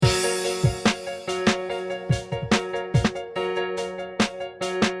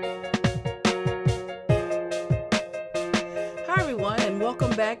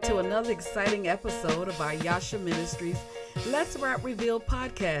exciting episode of our Yasha Ministries Let's Rap Revealed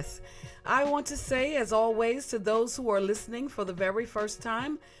podcast. I want to say, as always, to those who are listening for the very first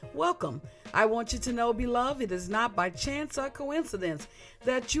time, welcome. I want you to know, beloved, it is not by chance or coincidence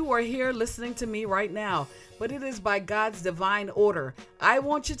that you are here listening to me right now, but it is by God's divine order. I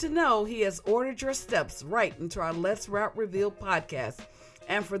want you to know He has ordered your steps right into our Let's Rap Revealed podcast.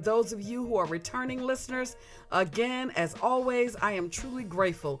 And for those of you who are returning listeners, again, as always, I am truly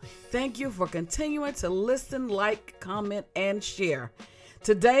grateful. Thank you for continuing to listen, like, comment, and share.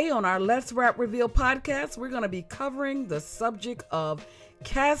 Today on our Let's Rap Reveal podcast, we're going to be covering the subject of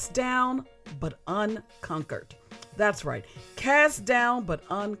cast down but unconquered. That's right, cast down but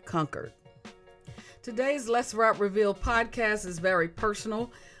unconquered. Today's Let's Rap Reveal podcast is very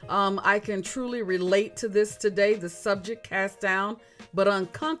personal. I can truly relate to this today, the subject cast down but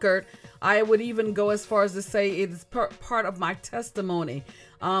unconquered. I would even go as far as to say it is part of my testimony.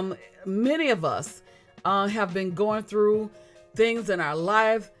 Many of us have been going through things in our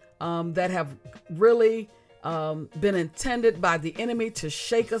life that have really been intended by the enemy to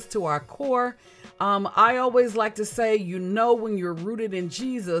shake us to our core. I always like to say, when you're rooted in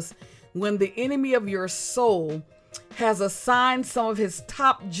Jesus, when the enemy of your soul has assigned some of his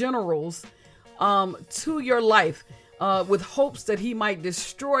top generals to your life with hopes that he might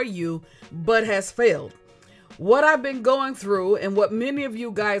destroy you, but has failed. What I've been going through and what many of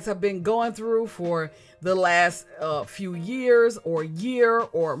you guys have been going through for the last few years or year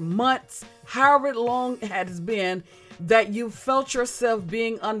or months, however long it has been that you felt yourself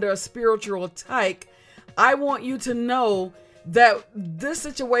being under a spiritual attack, I want you to know that this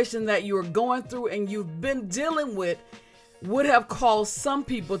situation that you're going through and you've been dealing with would have caused some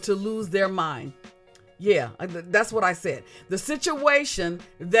people to lose their mind. Yeah, that's what I said. The situation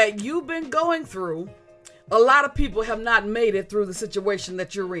that you've been going through, a lot of people have not made it through the situation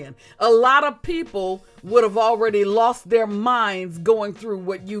that you're in. A lot of people would have already lost their minds going through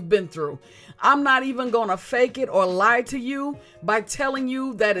what you've been through. I'm not even going to fake it or lie to you by telling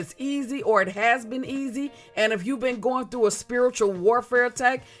you that it's easy or it has been easy. And if you've been going through a spiritual warfare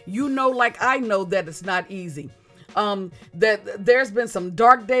attack, like I know that it's not easy. That there's been some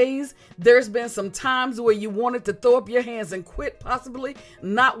dark days. There's been some times where you wanted to throw up your hands and quit, possibly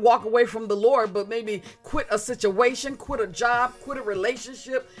not walk away from the Lord, but maybe quit a situation, quit a job, quit a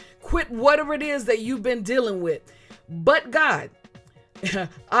relationship, quit whatever it is that you've been dealing with. But God,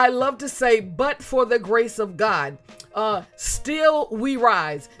 I love to say, but for the grace of God, still we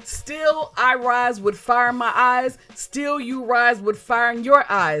rise. Still I rise with fire in my eyes. Still you rise with fire in your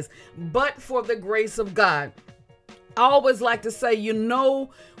eyes. But for the grace of God. I always like to say,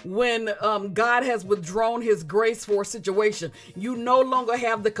 when God has withdrawn his grace for a situation, you no longer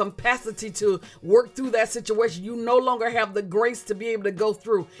have the capacity to work through that situation. You no longer have the grace to be able to go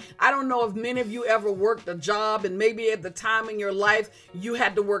through. I don't know if many of you ever worked a job and maybe at the time in your life, you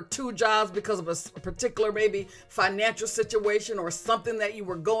had to work two jobs because of a particular maybe financial situation or something that you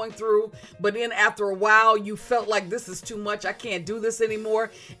were going through. But then after a while, you felt like this is too much. I can't do this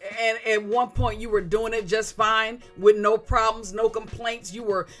anymore. And at one point you were doing it just fine with no problems, no complaints. You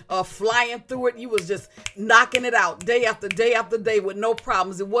were flying through it. You was just knocking it out day after day after day with no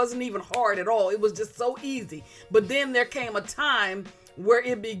problems. It wasn't even hard at all. It was just so easy. But then there came a time where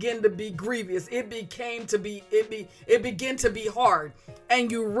it began to be grievous. It began to be hard.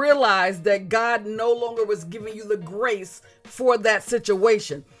 And you realized that God no longer was giving you the grace for that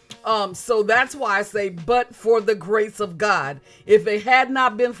situation. So that's why I say, but for the grace of God. If it had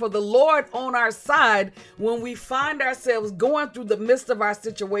not been for the Lord on our side, when we find ourselves going through the midst of our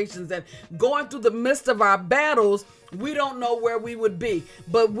situations and going through the midst of our battles, we don't know where we would be.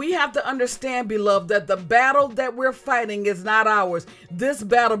 But we have to understand, beloved, that the battle that we're fighting is not ours. This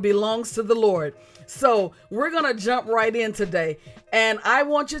battle belongs to the Lord. So we're going to jump right in today. And I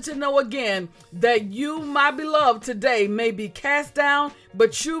want you to know again that you, my beloved, today may be cast down,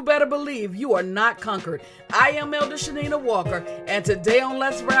 but you better believe you are not conquered. I am Elder Shanina Walker, and today on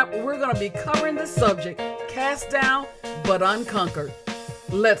Let's Rap, we're going to be covering the subject, cast down but unconquered.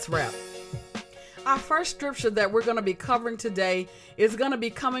 Let's rap. Our first scripture that we're going to be covering today is going to be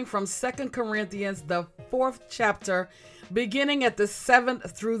coming from 2 Corinthians, the 4th chapter, beginning at the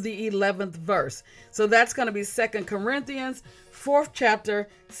 7th through the 11th verse. So that's going to be 2 Corinthians, 4th chapter,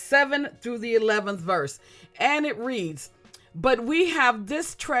 7 through the 11th verse. And it reads, "But we have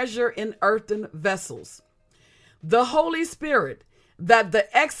this treasure in earthen vessels, the Holy Spirit, that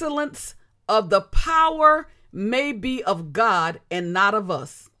the excellence of the power may be of God and not of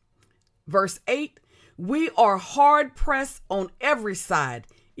us." Verse 8, "We are hard pressed on every side,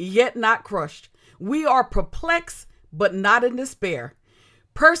 yet not crushed. We are perplexed, but not in despair.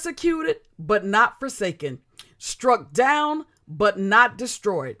 persecuted but not forsaken, struck down but not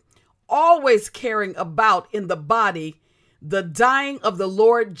destroyed, always carrying about in the body the dying of the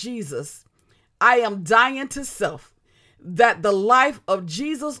Lord Jesus. I am dying to self, that the life of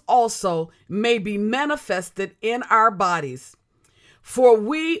Jesus also may be manifested in our bodies. For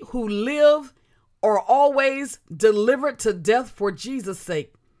we who live are always delivered to death for Jesus'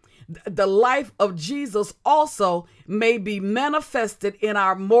 sake. The life of Jesus also may be manifested in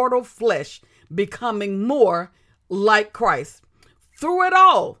our mortal flesh, becoming more like Christ. Through it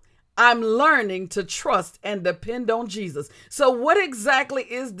all, I'm learning to trust and depend on Jesus. So what exactly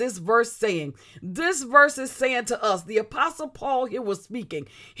is this verse saying? This verse is saying to us, the Apostle Paul here was speaking.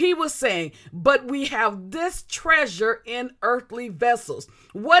 He was saying, but we have this treasure in earthly vessels.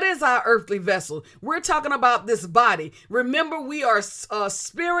 What is our earthly vessel? We're talking about this body. Remember, we are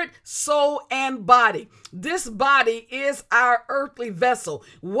spirit, soul, and body. This body is our earthly vessel.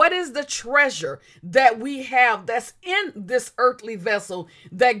 What is the treasure that we have that's in this earthly vessel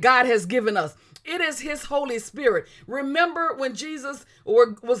that God has given us? It is his Holy Spirit. Remember when Jesus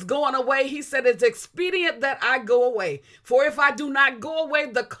was going away, he said, it's expedient that I go away. For if I do not go away,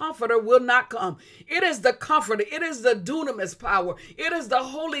 the comforter will not come. It is the comforter. It is the dunamis power. It is the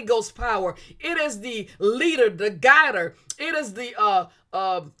Holy Ghost power. It is the leader, the guider. It is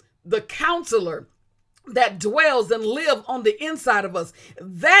the counselor that dwells and lives on the inside of us.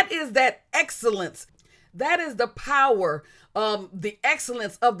 That is that excellence. That is the power, the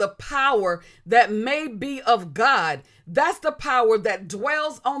excellence of the power that may be of God. That's the power that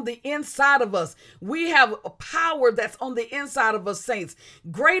dwells on the inside of us. We have a power that's on the inside of us, saints.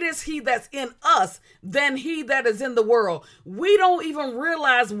 Great is he that's in us than he that is in the world. We don't even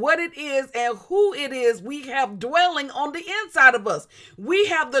realize what it is and who it is we have dwelling on the inside of us. We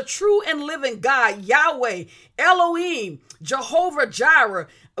have the true and living God, Yahweh, Elohim, Jehovah Jireh.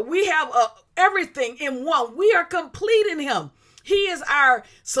 We have everything in one. We are complete in him. He is our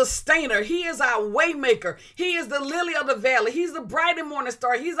sustainer. He is our waymaker. He is the lily of the valley. He's the bright and morning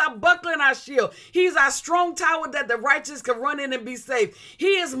star. He's our buckler and our shield. He's our strong tower that the righteous can run in and be safe.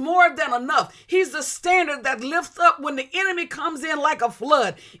 He is more than enough. He's the standard that lifts up when the enemy comes in like a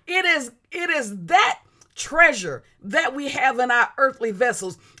flood. It is that treasure that we have in our earthly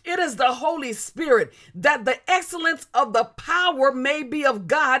vessels. It is the Holy Spirit, that the excellence of the power may be of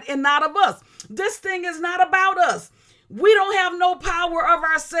God and not of us. This thing is not about us. We don't have no power of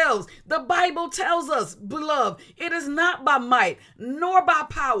ourselves. The Bible tells us, beloved, it is not by might nor by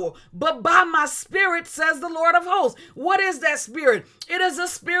power, but by my spirit, says the Lord of hosts. What is that spirit? It is the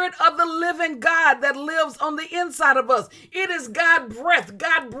spirit of the living God that lives on the inside of us. It is God's breath.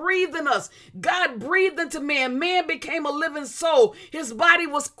 God breathed in us. God breathed into man. Man became a living soul. His body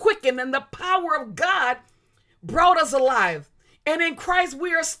was quickened, and the power of God brought us alive. And in Christ,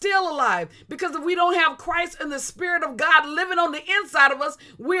 we are still alive, because if we don't have Christ and the Spirit of God living on the inside of us,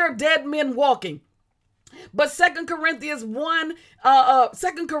 we are dead men walking. But 2 Corinthians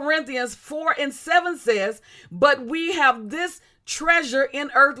 4:7 says, but we have this treasure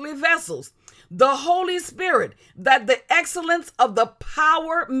in earthly vessels, the Holy Spirit, that the excellence of the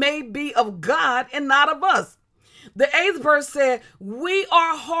power may be of God and not of us. The 8th verse said, we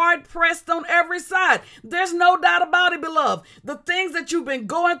are hard pressed on every side. There's no doubt about it, beloved. The things that you've been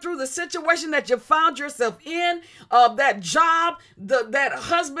going through, the situation that you found yourself in, that job, that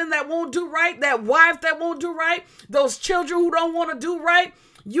husband that won't do right, that wife that won't do right, those children who don't want to do right.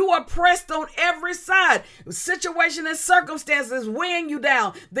 You are pressed on every side. Situation and circumstances weighing you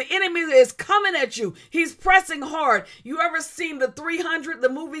down. The enemy is coming at you. He's pressing hard. You ever seen the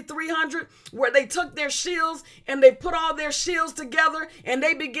movie 300, where they took their shields and they put all their shields together and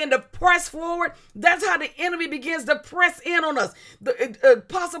they begin to press forward? That's how the enemy begins to press in on us. The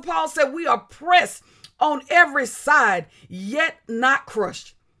Apostle Paul said we are pressed on every side, yet not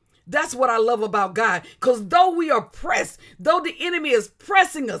crushed. That's what I love about God, because though we are pressed, though the enemy is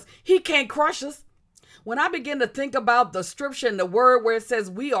pressing us, he can't crush us. When I begin to think about the scripture and the word where it says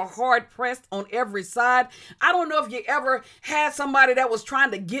we are hard pressed on every side, I don't know if you ever had somebody that was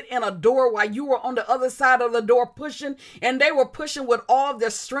trying to get in a door while you were on the other side of the door pushing, and they were pushing with all of their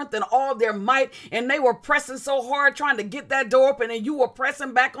strength and all of their might, and they were pressing so hard trying to get that door open, and you were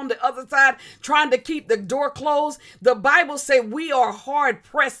pressing back on the other side trying to keep the door closed. The Bible says we are hard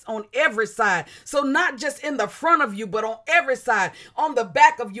pressed on every side. So not just in the front of you, but on every side, on the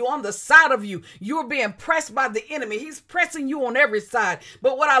back of you, on the side of you, you're being pressed by the enemy. He's pressing you on every side.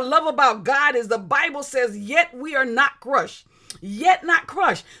 But what I love about God is the Bible says, yet we are not crushed. yet not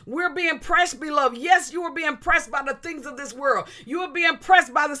crushed. We're being pressed, beloved. Yes, you are being pressed by the things of this world. You are being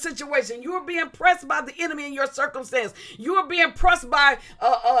pressed by the situation. You are being pressed by the enemy in your circumstance. You are being pressed by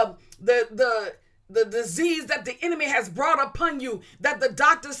the disease that the enemy has brought upon you, that the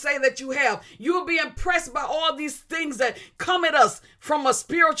doctors say that you have. You'll be impressed by all these things that come at us from a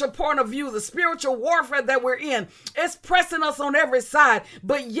spiritual point of view, the spiritual warfare that we're in. It's pressing us on every side,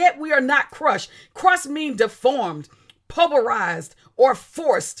 but yet we are not crushed. Crushed means deformed, pulverized, or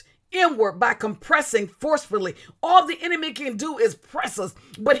forced inward by compressing forcefully. All the enemy can do is press us,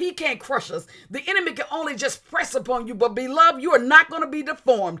 but he can't crush us. The enemy can only just press upon you. But beloved, you are not going to be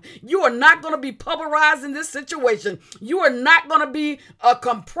deformed. You are not going to be pulverized in this situation. You are not going to be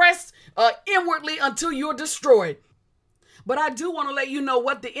compressed inwardly until you're destroyed. But I do want to let you know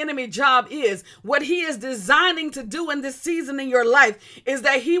what the enemy job is. What he is designing to do in this season in your life is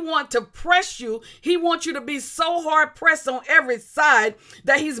that he wants to press you. He wants you to be so hard pressed on every side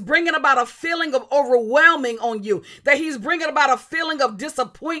that he's bringing about a feeling of overwhelming on you, that he's bringing about a feeling of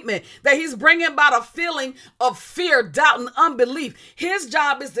disappointment, that he's bringing about a feeling of fear, doubt, and unbelief. His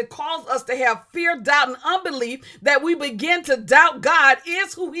job is to cause us to have fear, doubt, and unbelief, that we begin to doubt God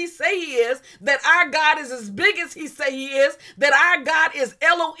is who he say he is, that our God is as big as he say he is, that our God is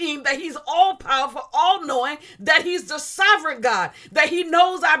Elohim, that he's all powerful, all knowing, that he's the sovereign God, that he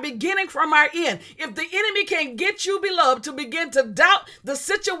knows our beginning from our end. If the enemy can get you, beloved, to begin to doubt the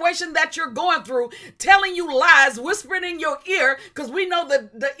situation that you're going through, telling you lies, whispering in your ear, because we know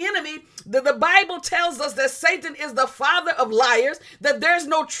that the enemy, the Bible tells us that Satan is the father of liars, that there's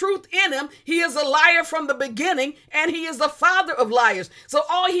no truth in him. He is a liar from the beginning, and he is the father of liars. So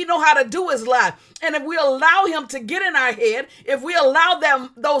all he know how to do is lie. And if we allow him to get in our head, if we allow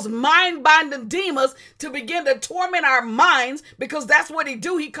those mind-binding demons to begin to torment our minds, because that's what he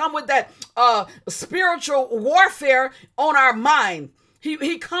do. He come with that spiritual warfare on our mind.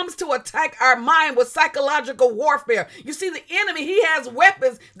 He comes to attack our mind with psychological warfare. You see, the enemy, he has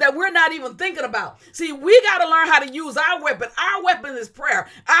weapons that we're not even thinking about. See, we got to learn how to use our weapon. Our weapon is prayer.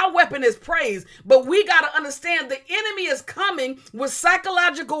 Our weapon is praise. But we got to understand the enemy is coming with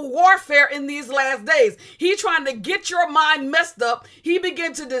psychological warfare in these last days. He's trying to get your mind messed up. He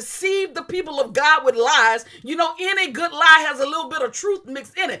began to deceive the people of God with lies. You know, any good lie has a little bit of truth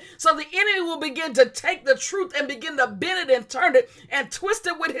mixed in it. So the enemy will begin to take the truth and begin to bend it and turn it and twist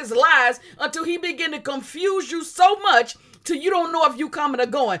it with his lies until he begin to confuse you so much till you don't know if you coming or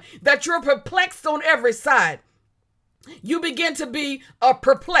going, that you're perplexed on every side. You begin to be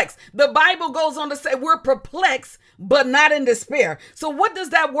perplexed. The Bible goes on to say we're perplexed, but not in despair. So what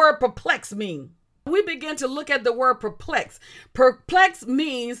does that word perplex mean? We begin to look at the word perplex. Perplex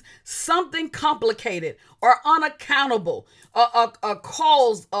means something complicated or unaccountable,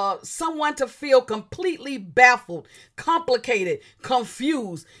 cause someone to feel completely baffled, complicated,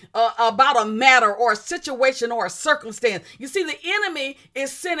 confused about a matter or a situation or a circumstance. You see, the enemy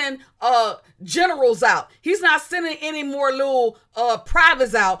is sending generals out. He's not sending any more little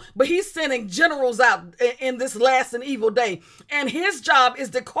privates out, but he's sending generals out in this last and evil day. And his job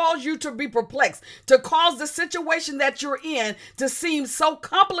is to cause you to be perplexed, to cause the situation that you're in to seem so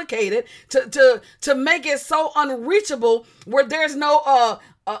complicated, to make it so unreachable, where there's no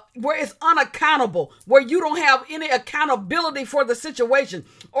where it's unaccountable, where you don't have any accountability for the situation,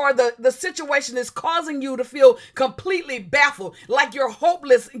 or the situation is causing you to feel completely baffled, like you're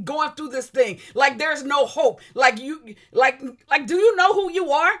hopeless going through this thing, like there's no hope, like do you know who you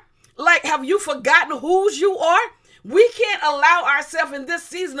are? Like, have you forgotten whose you are? We can't allow ourselves in this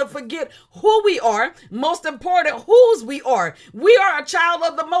season to forget who we are. Most important, whose we are. We are a child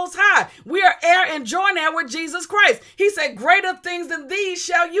of the Most High. We are heir and joint heir with Jesus Christ. He said, greater things than these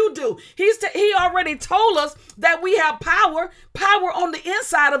shall you do. He already told us that we have power on the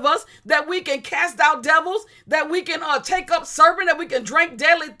inside of us, that we can cast out devils, that we can take up serpent, that we can drink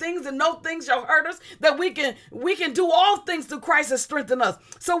deadly things and no things shall hurt us, that we can do all things through Christ that strengthen us.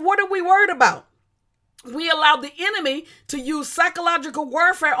 So what are we worried about? We allow the enemy to use psychological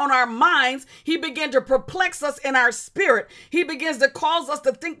warfare on our minds. He began to perplex us in our spirit. He begins to cause us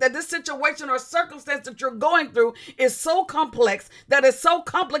to think that this situation or circumstance that you're going through is so complex, that it's so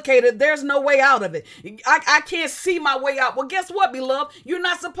complicated, there's no way out of it. I can't see my way out. Well, guess what, beloved? You're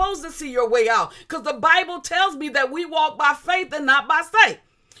not supposed to see your way out, because the Bible tells me that we walk by faith and not by sight.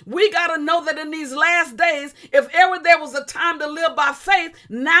 We got to know that in these last days, if ever there was a time to live by faith,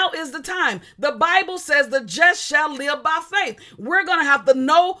 now is the time. The Bible says the just shall live by faith. We're going to have to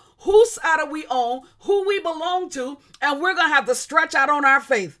know whose side are we on, who we belong to, and we're going to have to stretch out on our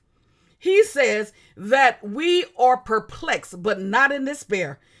faith. He says that we are perplexed, but not in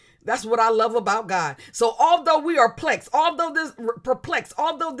despair. That's what I love about God. So although we are perplexed, although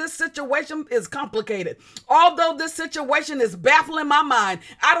this situation is complicated, although this situation is baffling my mind,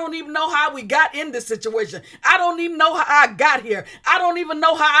 I don't even know how we got in this situation. I don't even know how I got here. I don't even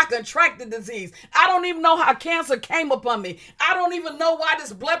know how I contracted disease. I don't even know how cancer came upon me. I don't even know why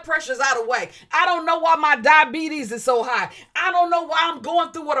this blood pressure is out of whack. I don't know why my diabetes is so high. I don't know why I'm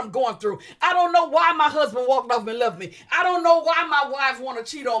going through what I'm going through. I don't know why my husband walked off and left me. I don't know why my wife want to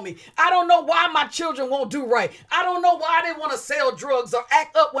cheat on me. I don't know why my children won't do right. I don't know why they want to sell drugs or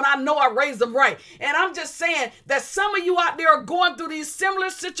act up when I know I raised them right. And I'm just saying that some of you out there are going through these similar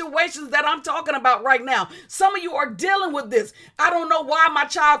situations that I'm talking about right now. Some of you are dealing with this. I don't know why my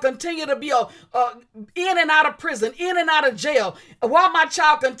child continue to be in and out of prison, in and out of jail. Why my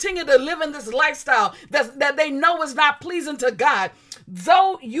child continue to live in this lifestyle that they know is not pleasing to God.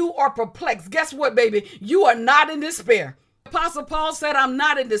 Though you are perplexed, guess what, baby? You are not in despair. Apostle Paul said, I'm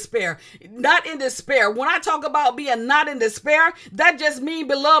not in despair. Not in despair. When I talk about being not in despair, that just means,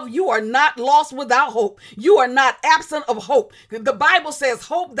 beloved, you are not lost without hope. You are not absent of hope. The Bible says,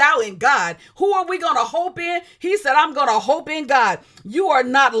 hope thou in God. Who are we going to hope in? He said, I'm going to hope in God. You are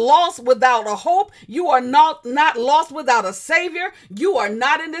not lost without a hope. You are not lost without a Savior. You are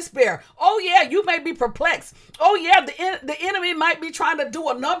not in despair. Oh yeah, you may be perplexed. Oh yeah, the enemy might be trying to do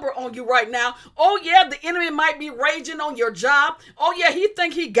a number on you right now. Oh yeah, the enemy might be raging on your job. Oh yeah, he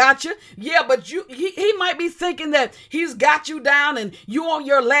think he got you. Yeah, but he might be thinking that he's got you down and you on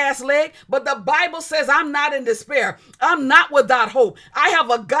your last leg. But the Bible says, I'm not in despair. I'm not without hope. I have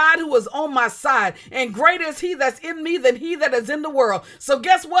a God who is on my side, and greater is he that's in me than he that is in the world. So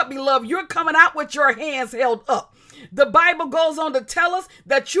guess what, beloved? You're coming out with your hands held up. The Bible goes on to tell us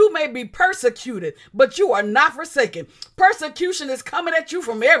that you may be persecuted, but you are not forsaken. Persecution is coming at you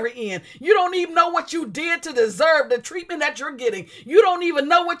from every end. You don't even know what you did to deserve the treatment that you're getting. You don't even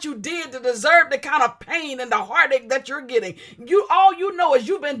know what you did to deserve the kind of pain and the heartache that you're getting. All you know is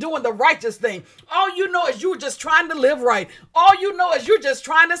you've been doing the righteous thing. All you know is you're just trying to live right. All you know is you're just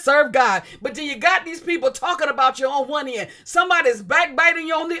trying to serve God. But then you got these people talking about you on one end. Somebody's backbiting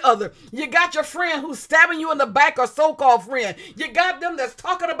you on the other. You got your friend who's stabbing you in the back, or so-called friend. You got them that's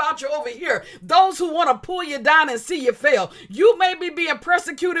talking about you over here. Those who want to pull you down and see you fail. You may be being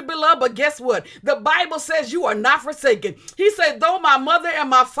persecuted, beloved, but guess what? The Bible says you are not forsaken. He said, though my mother and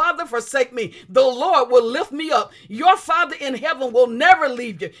my father forsake me, the Lord will lift me up. Your Father in heaven will never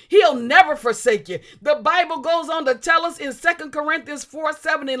leave you. He'll never forsake you. The Bible goes on to tell us in 2 Corinthians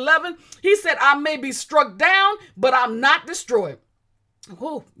 4:7-11, he said, I may be struck down, but I'm not destroyed.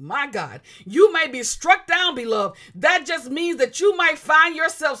 Oh my God, you may be struck down, beloved. That just means that you might find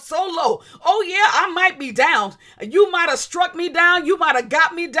yourself so low. Oh yeah, I might be down. You might have struck me down. You might have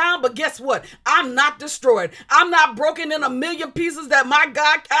got me down, but guess what? I'm not destroyed. I'm not broken in a million pieces that my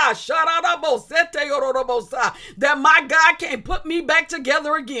God, that my God can't put me back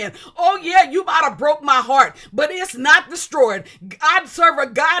together again. Oh yeah, you might have broke my heart, but it's not destroyed. I serve a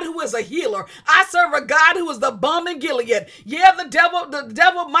God who is a healer. I serve a God who is the balm in Gilead. Yeah, the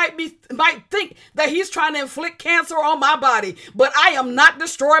devil might think that he's trying to inflict cancer on my body, but I am not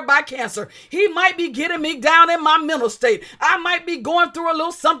destroyed by cancer. He might be getting me down in my mental state. I might be going through a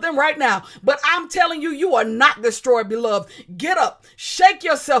little something right now, but I'm telling you, you are not destroyed, beloved. Get up, shake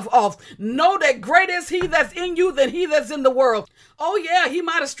yourself off. Know that greater is he that's in you than he that's in the world. Oh yeah, he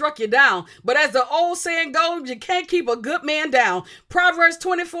might have struck you down, but as the old saying goes, you can't keep a good man down. Proverbs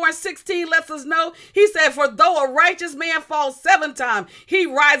 24:16 lets us know, he said, for though a righteous man falls 7 times, he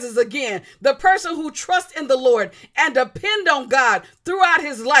rises again. The person who trusts in the Lord and depend on God throughout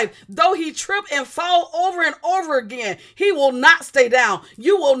his life, though he trip and fall over and over again, he will not stay down.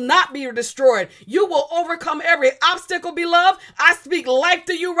 You will not be destroyed. You will overcome every obstacle, beloved. I speak life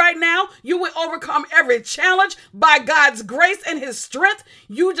to you right now. You will overcome every challenge by God's grace and his strength.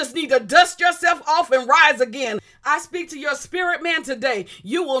 You just need to dust yourself off and rise again. I speak to your spirit man today.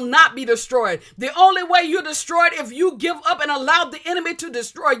 You will not be destroyed. The only way you're destroyed if you give up and allow the enemy to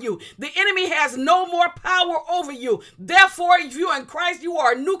destroy you. The enemy has no more power over you. Therefore, if you're in Christ, you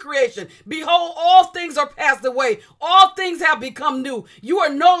are a new creation. Behold, all things are passed away. All things have become new. You are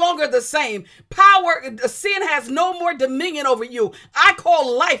no longer the same. Sin has no more dominion over you. I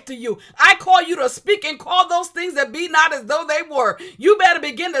call life to you. I call you to speak and call those things that be not as though they were. You better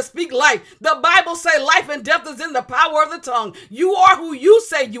begin to speak life. The Bible says life and death is in the power of the tongue. You are who you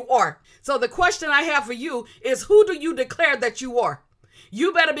say you are. So the question I have for you is, who do you declare that you are?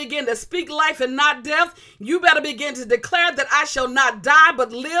 You better begin to speak life and not death. You better begin to declare that I shall not die,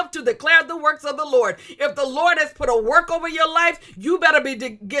 but live to declare the works of the Lord. If the Lord has put a work over your life, you better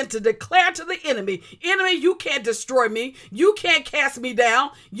begin to declare to the enemy, you can't destroy me. You can't cast me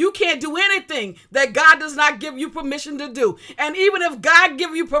down. You can't do anything that God does not give you permission to do. And even if God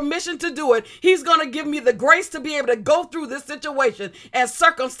give you permission to do it, he's going to give me the grace to be able to go through this situation and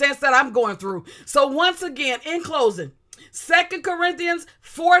circumstance that I'm going through. So once again, in closing, 2 Corinthians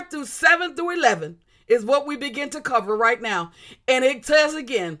 4 through 7 through 11 is what we begin to cover right now. And it says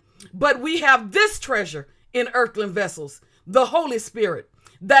again, but we have this treasure in earthen vessels, the Holy Spirit,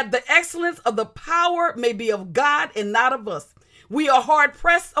 that the excellence of the power may be of God and not of us. We are hard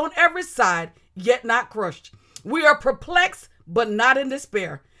pressed on every side, yet not crushed. We are perplexed, but not in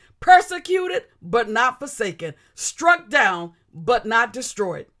despair. Persecuted, but not forsaken. Struck down, but not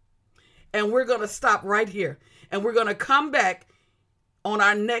destroyed. And we're going to stop right here. And we're going to come back on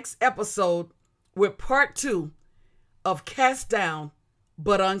our next episode with part 2 of Cast Down,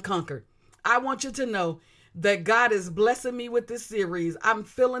 but Unconquered. I want you to know that God is blessing me with this series. I'm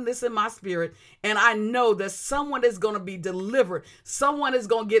feeling this in my spirit, and I know that someone is going to be delivered. Someone is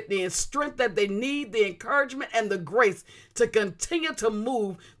going to get the strength that they need, the encouragement and the grace to continue to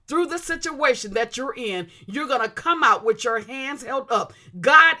move through the situation that you're in. You're going to come out with your hands held up.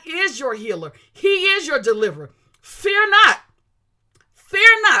 God is your healer. He is your deliverer. Fear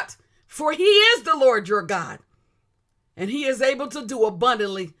not, for he is the Lord your God, and he is able to do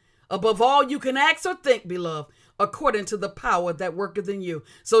abundantly above all you can ask or think, beloved, according to the power that worketh in you.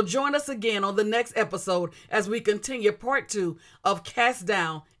 So join us again on the next episode as we continue part 2 of Cast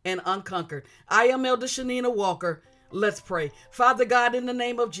Down and Unconquered. I am Elder Shanina Walker. Let's pray. Father God, in the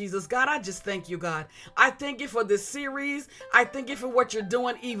name of Jesus, God, I just thank you, God. I thank you for this series. I thank you for what you're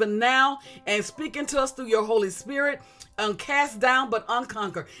doing even now and speaking to us through your Holy Spirit. Cast down but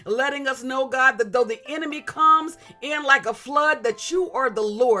unconquered, letting us know, God, that though the enemy comes in like a flood, that you are the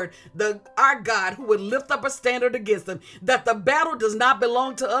Lord, our God, who would lift up a standard against them, that the battle does not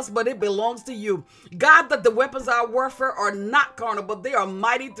belong to us, but it belongs to you. God, that the weapons of our warfare are not carnal, but they are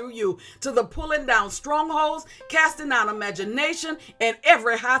mighty through you to the pulling down strongholds, casting down imagination, and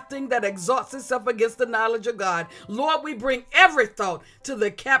every high thing that exalts itself against the knowledge of God. Lord, we bring every thought to the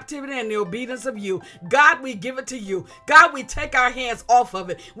captivity and the obedience of you. God, we give it to you. God, we take our hands off of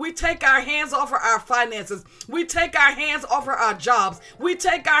it. We take our hands off of our finances. We take our hands off of our jobs. We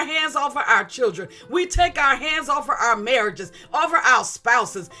take our hands off of our children. We take our hands off of our marriages, off of our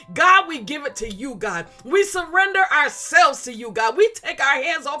spouses. God, we give it to you, God. We surrender ourselves to you, God. We take our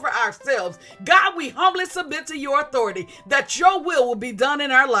hands off of ourselves. God, we humbly submit to your authority that your will be done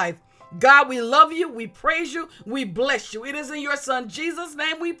in our life. God, we love you. We praise you. We bless you. It is in your son, Jesus'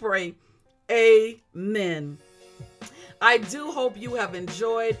 name we pray. Amen. I do hope you have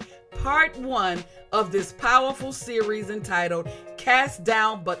enjoyed part 1 of this powerful series entitled Cast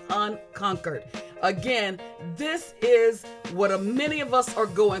Down but Unconquered. Again, this is what many of us are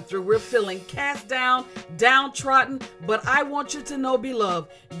going through. We're feeling cast down, downtrodden, but I want you to know,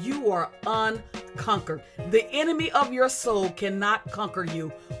 beloved, you are unconquered. The enemy of your soul cannot conquer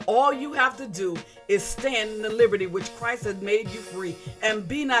you. All you have to do is stand in the liberty which Christ has made you free, and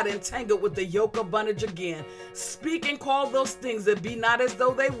be not entangled with the yoke of bondage again. Speak and call those things that be not as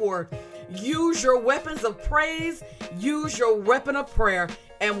though they were. Use your weapons of praise, use your weapon of prayer,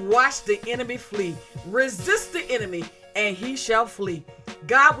 and watch the enemy flee. Resist the enemy, and he shall flee.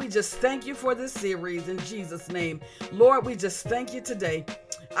 God, we just thank you for this series in Jesus' name. Lord, we just thank you today.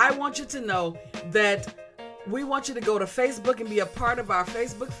 I want you to know that we want you to go to Facebook and be a part of our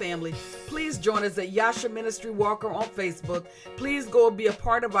Facebook family. Please join us at Yasha Ministry Walker on Facebook. Please go be a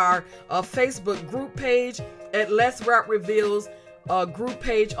part of our Facebook group page at Let's Rap Reveals group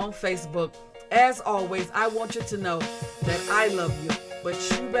page on Facebook. As always, I want you to know that I love you, but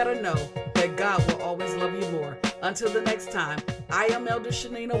you better know that God will always love you more. Until the next time, I am Elder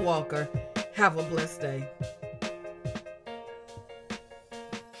Shanina Walker. Have a blessed day.